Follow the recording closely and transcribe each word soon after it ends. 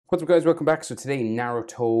What's up guys, welcome back. So today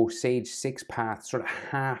Naruto Sage 6 path, sort of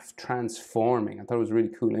half transforming. I thought it was a really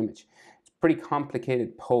cool image. It's a pretty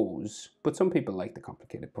complicated pose, but some people like the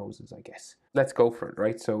complicated poses, I guess. Let's go for it,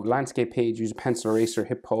 right? So landscape page, use a pencil eraser,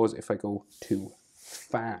 hit pause if I go too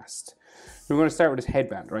fast. We're going to start with his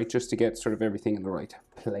headband, right? Just to get sort of everything in the right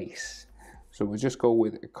place. So we'll just go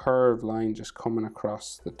with a curved line just coming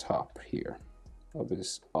across the top here of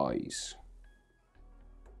his eyes.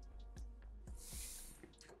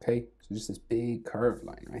 Okay, so just this big curved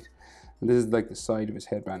line, right? And this is like the side of his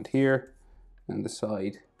headband here and the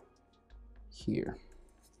side here.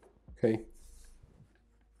 Okay.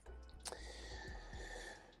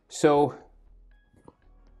 So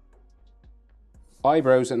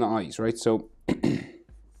eyebrows and eyes, right? So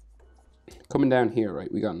coming down here,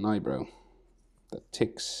 right, we got an eyebrow that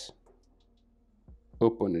ticks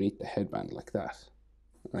up underneath the headband like that,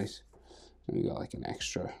 right? And we got like an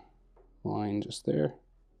extra line just there.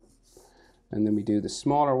 And then we do the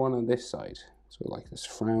smaller one on this side. So like this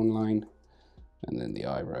frown line, and then the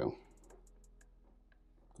eyebrow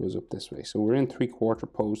goes up this way. So we're in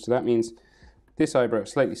 3/4 pose. So that means this eyebrow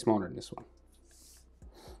is slightly smaller than this one.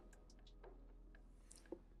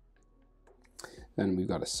 Then we've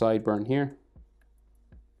got a sideburn here,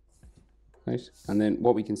 right? And then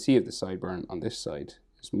what we can see of the sideburn on this side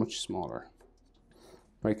is much smaller,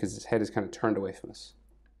 right? Because his head is kind of turned away from us.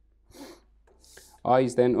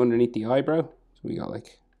 Eyes then underneath the eyebrow. So we got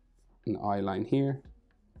like an eye line here.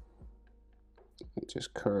 It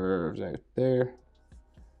just curves out there.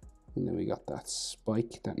 And then we got that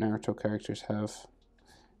spike that Naruto characters have.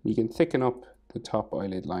 You can thicken up the top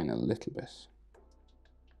eyelid line a little bit.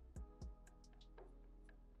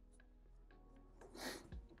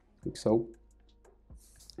 Like so.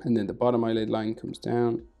 And then the bottom eyelid line comes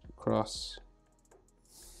down, across,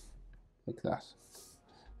 like that.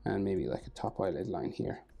 And maybe like a top eyelid line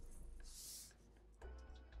here.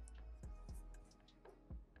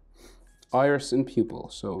 Iris and pupil,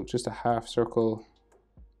 so just a half circle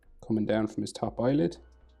coming down from his top eyelid.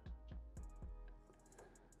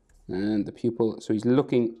 And the pupil, so he's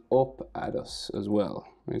looking up at us as well,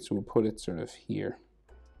 right? So we'll put it sort of here,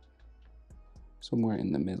 somewhere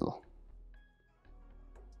in the middle.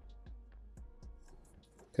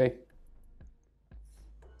 Okay.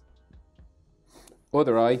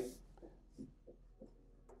 Other eye,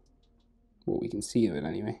 what we can see of it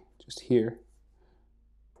anyway, just here,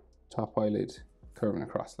 top eyelid curving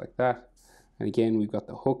across like that. And again, we've got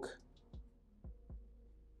the hook.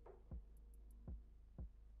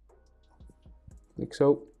 Like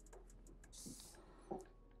so.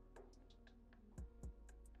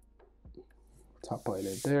 Top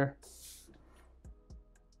eyelid there.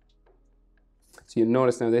 So you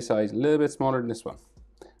notice now this eye is a little bit smaller than this one.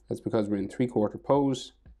 That's because we're in 3/4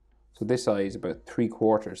 pose. So this eye is about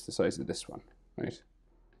 3/4 the size of this one, right?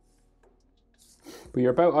 But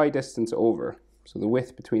you're about eye distance over. So the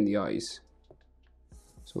width between the eyes.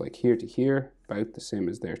 So like here to here, about the same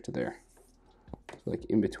as there to there. So like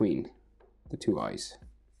in between the two eyes,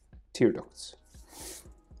 tear ducts.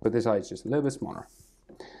 But this eye is just a little bit smaller.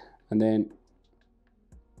 And then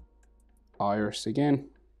iris again.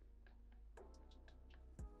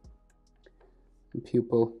 And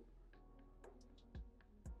pupil.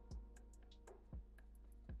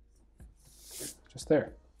 Just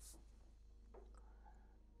there.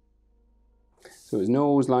 So his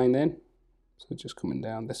nose line then, so just coming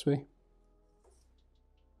down this way.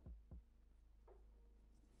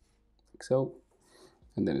 Like so.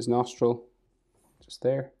 And then his nostril, just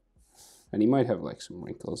there. And he might have like some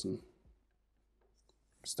wrinkles and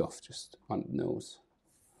stuff just on the nose.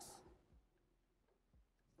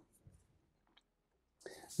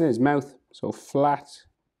 Then his mouth, so flat,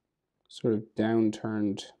 sort of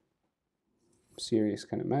downturned, serious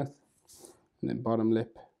kind of mouth. And then bottom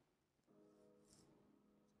lip.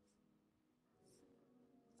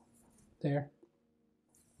 There.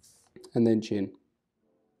 And then chin.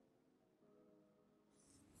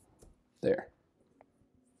 There.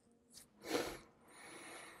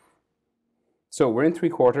 So we're in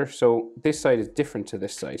 3/4, so this side is different to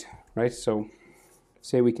this side, right? So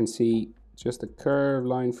say we can see just a curved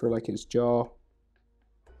line for like his jaw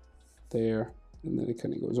there, and then it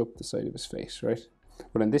kind of goes up the side of his face, right?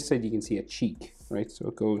 But on this side you can see a cheek, right? So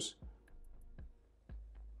it goes,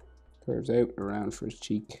 curves out around for his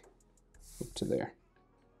cheek up to there.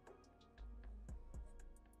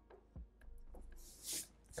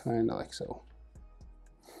 Kind of like so.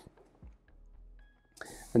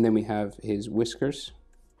 And then we have his whiskers.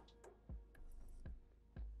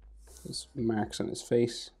 His marks on his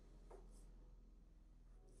face.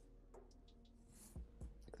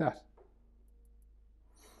 Like that.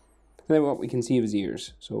 And then what we can see of his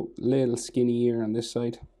ears. So little skinny ear on this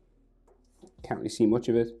side. Can't really see much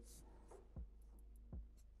of it.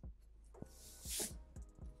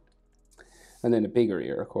 And then a bigger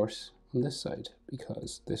ear, of course, on this side,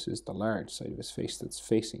 because this is the large side of his face that's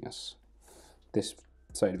facing us. This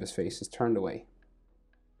side of his face is turned away.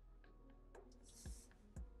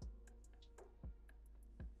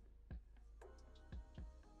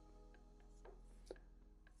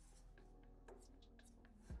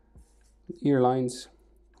 Ear lines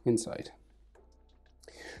inside.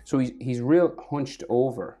 So he's real hunched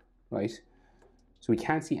over, right? So we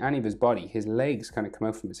can't see any of his body. His legs kind of come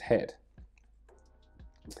out from his head.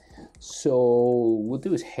 So we'll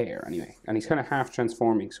do his hair anyway. And he's kind of half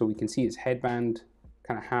transforming. So we can see his headband,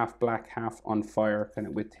 kind of half black, half on fire, kind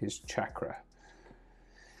of with his chakra.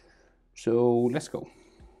 So let's go.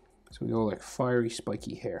 So we go like fiery,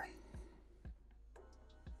 spiky hair.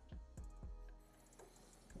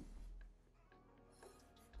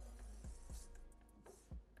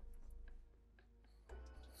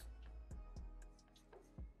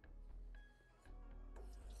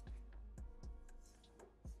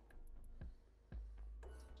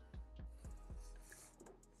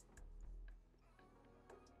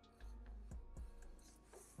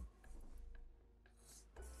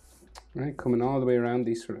 Right, coming all the way around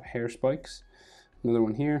these sort of hair spikes. Another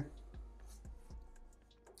one here.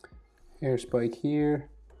 Hair spike here.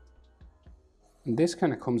 And this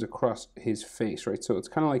kind of comes across his face, right? So it's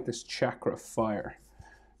kind of like this chakra fire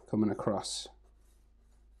coming across.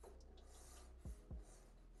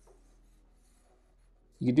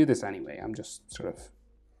 You can do this anyway. I'm just sort of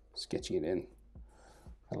sketching it in,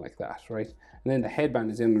 kind of like that, right? And then the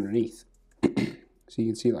headband is in underneath. So you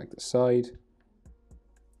can see like the side.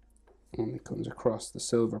 And it comes across the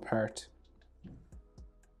silver part.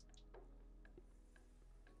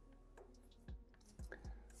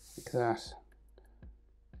 Like that.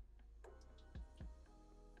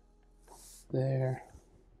 There.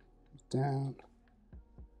 Down.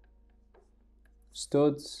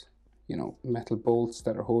 Studs, you know, metal bolts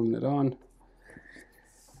that are holding it on.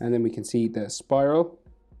 And then we can see the spiral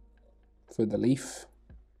for the leaf.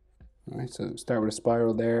 All right, so start with a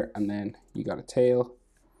spiral there, and then you got a tail.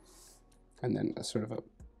 And then a sort of a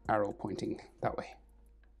arrow pointing that way.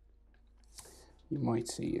 You might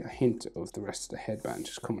see a hint of the rest of the headband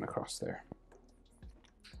just coming across there.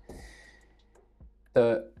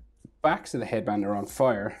 The backs of the headband are on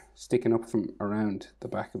fire, sticking up from around the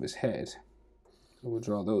back of his head. So we'll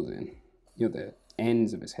draw those in. You know, the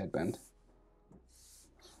ends of his headband.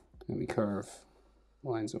 And we curve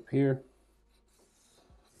lines up here,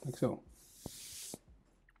 like so.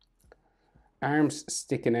 Arms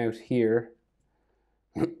sticking out here,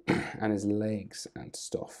 and his legs and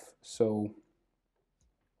stuff. So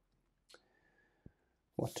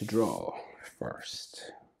what to draw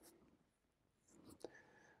first?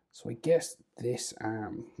 So I guess this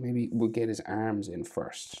arm, maybe we'll get his arms in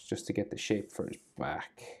first, just to get the shape for his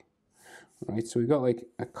back. Right, so we've got like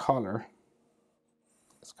a collar.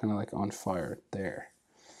 It's kind of like on fire there.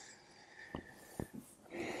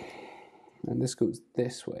 And this goes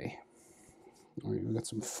this way. All right, we've got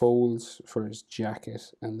some folds for his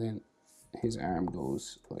jacket, and then his arm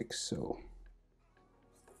goes like so.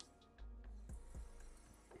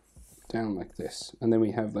 Down like this. And then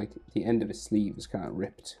we have like the end of his sleeve is kind of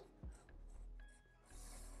ripped.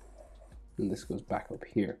 And this goes back up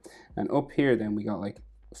here. And up here then we got like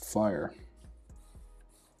fire.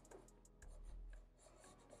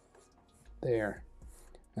 There.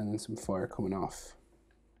 And then some fire coming off.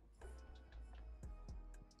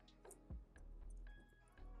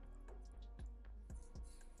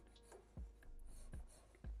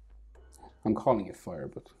 I'm calling it fire,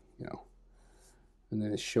 but you know. And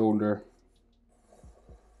then his shoulder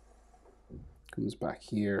comes back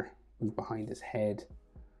here, goes behind his head,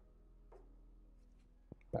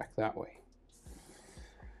 back that way.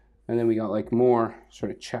 And then we got like more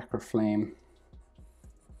sort of chakra flame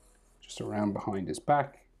just around behind his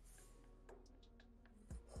back.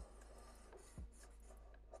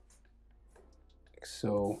 Like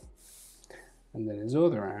so. And then his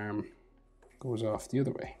other arm goes off the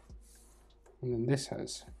other way. And then this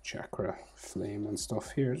has chakra, flame and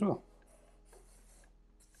stuff here as well.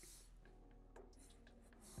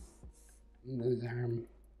 And then his arm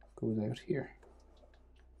goes out here.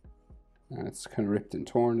 And it's kind of ripped and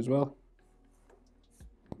torn as well.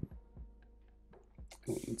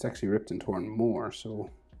 It's actually ripped and torn more,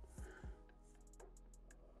 so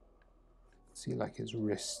see like his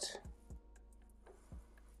wrist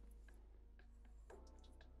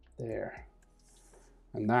there.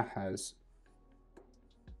 And that has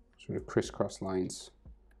sort of crisscross lines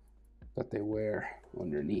that they wear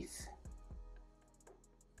underneath.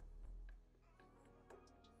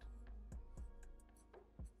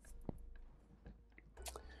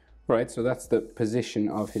 Right, so that's the position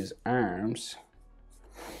of his arms.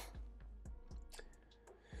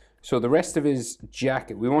 So the rest of his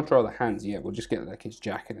jacket, we won't draw the hands yet, we'll just get like his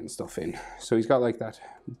jacket and stuff in. So he's got like that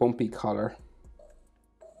bumpy collar.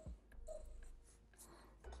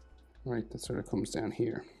 Right, that sort of comes down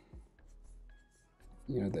here.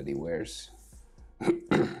 You know, that he wears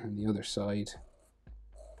on the other side.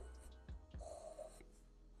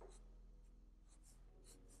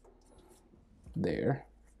 There.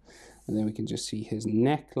 And then we can just see his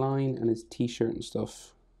neckline and his t-shirt and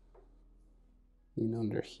stuff in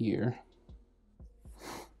under here.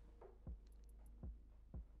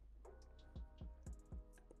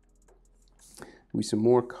 With some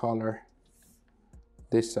more collar.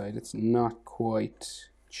 This side, it's not quite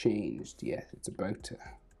changed yet. It's about to,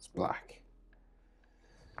 it's black.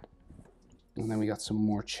 And then we got some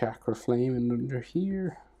more chakra flame in under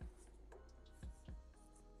here.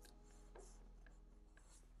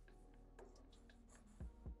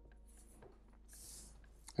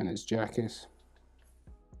 And his jacket.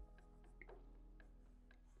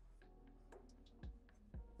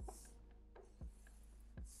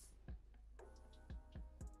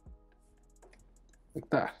 Like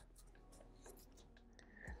that.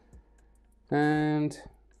 And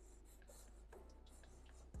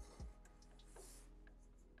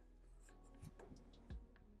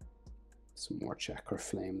some more chakra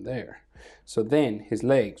flame there. So then his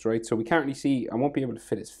legs, right? So we can't really see, I won't be able to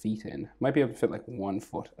fit his feet in. Might be able to fit like 1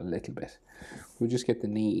 foot a little bit. We'll just get the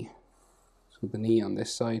knee. So the knee on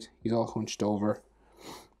this side, he's all hunched over.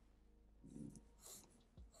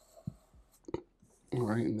 All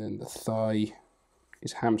right, and then the thigh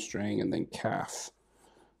is hamstring and then calf.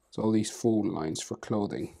 So all these fold lines for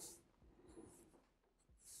clothing.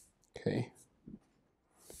 Okay.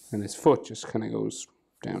 And his foot just kind of goes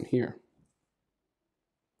down here.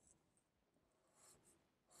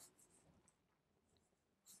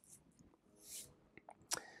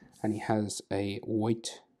 And he has a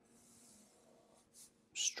white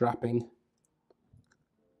strapping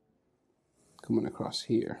coming across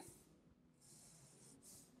here.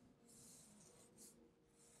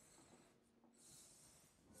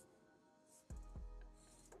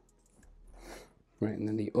 Right, and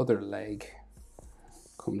then the other leg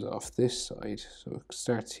comes off this side. So it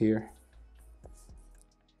starts here.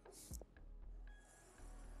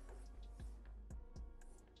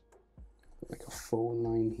 Like a fold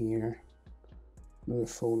line here. Another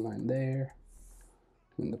fold line there.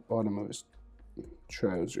 And the bottom of his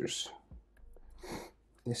trousers.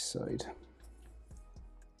 This side.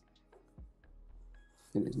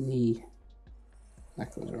 And his knee.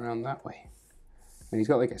 That goes around that way. And he's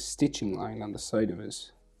got like a stitching line on the side of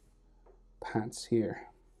his pants here.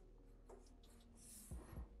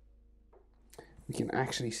 We can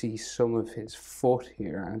actually see some of his foot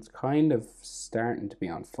here, and it's kind of starting to be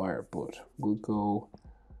on fire, but we'll go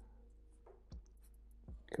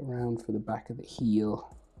around for the back of the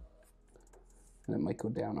heel. And it might go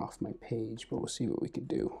down off my page, but we'll see what we can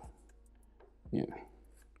do. Yeah,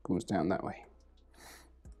 goes down that way.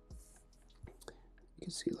 You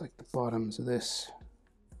can see like the bottoms of this.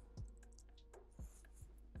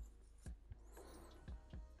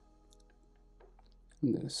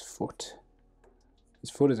 And then his foot. His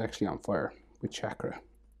foot is actually on fire with chakra.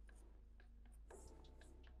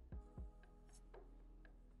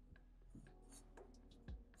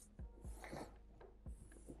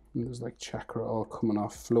 And there's like chakra all coming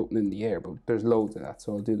off, floating in the air, but there's loads of that,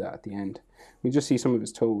 so I'll do that at the end. We just see some of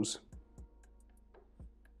his toes.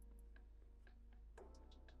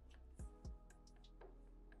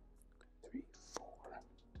 Three, four.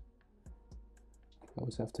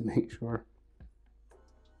 Always have to make sure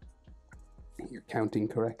you're counting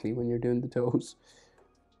correctly when you're doing the toes.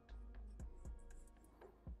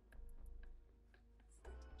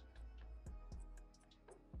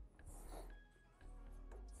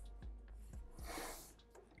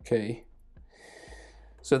 Okay,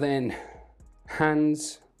 so then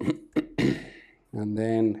hands and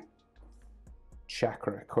then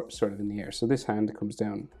chakra sort of in the air. So this hand comes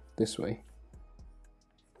down this way.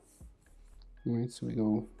 All right, so we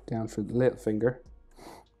go down for the little finger.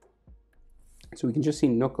 So we can just see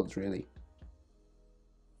knuckles really.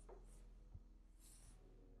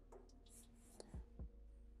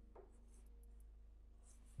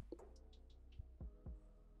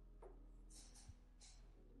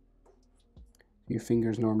 Your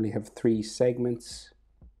fingers normally have 3 segments.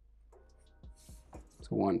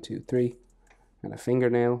 So 1, 2, 3. And a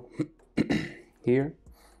fingernail here.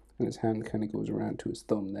 And his hand kind of goes around to his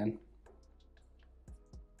thumb then.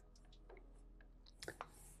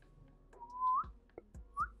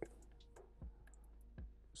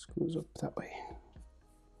 Just goes up that way.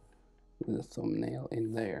 With a thumbnail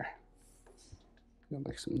in there. Got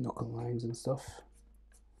like some knuckle lines and stuff.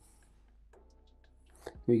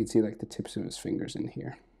 You can see like the tips of his fingers in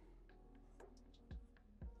here.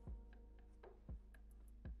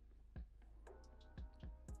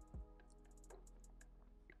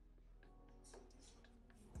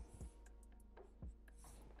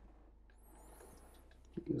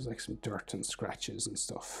 There's like some dirt and scratches and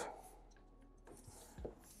stuff.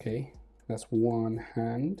 Okay, that's one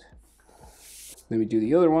hand. Then we do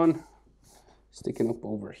the other one, sticking up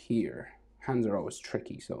over here. Hands are always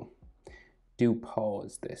tricky, so do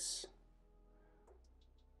pause this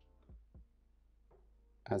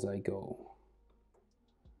as I go.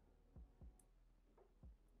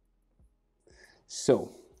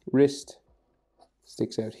 So, wrist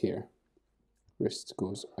sticks out here. Wrist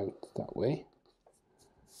goes out that way.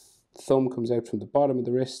 Thumb comes out from the bottom of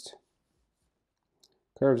the wrist,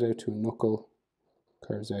 curves out to a knuckle,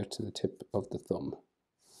 curves out to the tip of the thumb.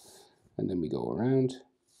 And then we go around,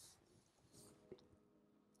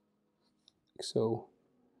 like so.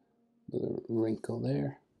 Another wrinkle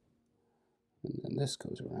there. And then this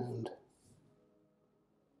goes around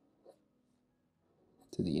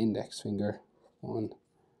to the index finger. One.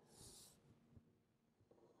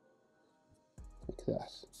 Like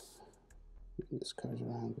that. And this curves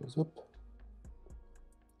around, goes up.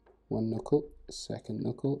 One knuckle, second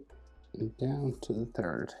knuckle, and down to the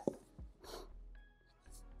third.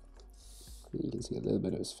 And you can see a little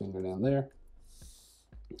bit of his fingernail there.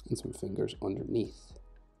 And some fingers underneath.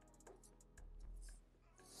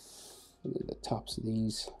 And then the tops of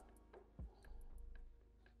these.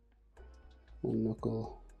 One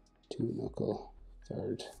knuckle, two knuckle,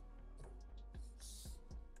 third.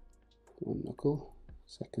 One knuckle,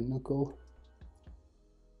 second knuckle,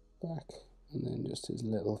 back, and then just his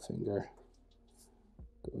little finger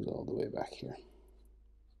goes all the way back here.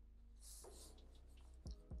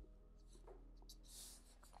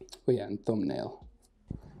 Oh yeah, and thumbnail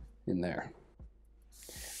in there.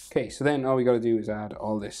 Okay, so then all we got to do is add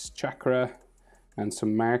all this chakra and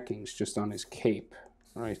some markings just on his cape.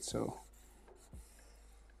 Right, so,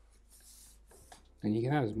 and you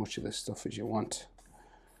can add as much of this stuff as you want.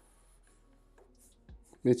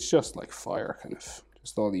 It's just like fire, kind of,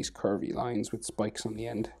 just all these curvy lines with spikes on the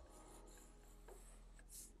end.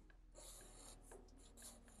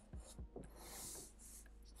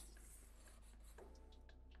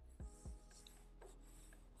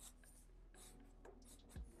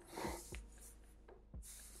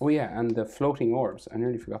 Oh yeah, and the floating orbs, I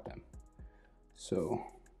nearly forgot them. So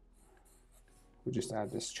we'll just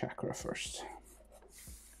add this chakra first.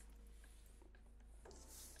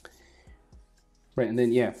 Right, and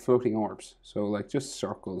then yeah, floating orbs. So like just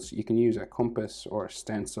circles. You can use a compass or a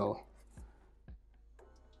stencil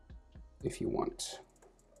if you want.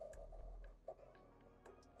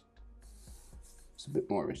 It's a bit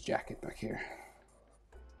more of his jacket back here.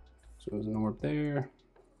 So there's an orb there.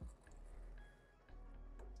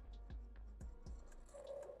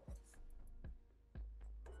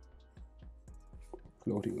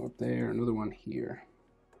 Floating orb there, another one here.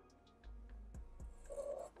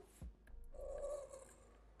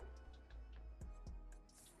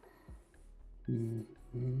 And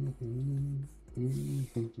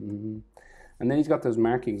then he's got those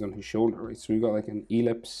markings on his shoulder, right? So we've got like an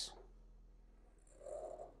ellipse,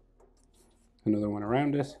 another one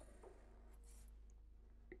around it.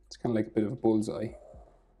 It's kind of like a bit of a bullseye,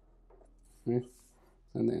 right?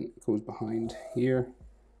 And then it goes behind here,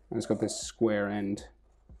 and it's got this square end.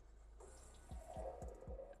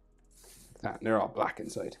 Like that, and they're all black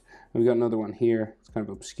inside. And we've got another one here. It's kind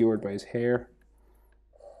of obscured by his hair.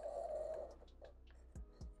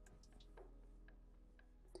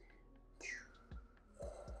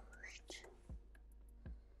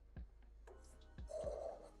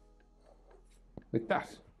 Like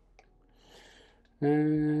that.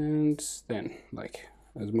 And then like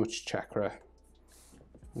as much chakra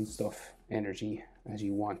and stuff, energy as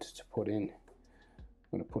you want to put in.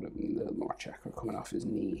 I'm going to put a little more chakra coming off his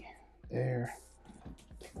knee there.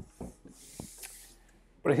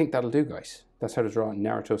 But I think that'll do, guys. That's how to draw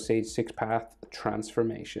Naruto Sage 6 Path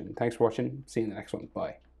Transformation. Thanks for watching. See you in the next one.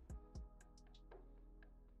 Bye.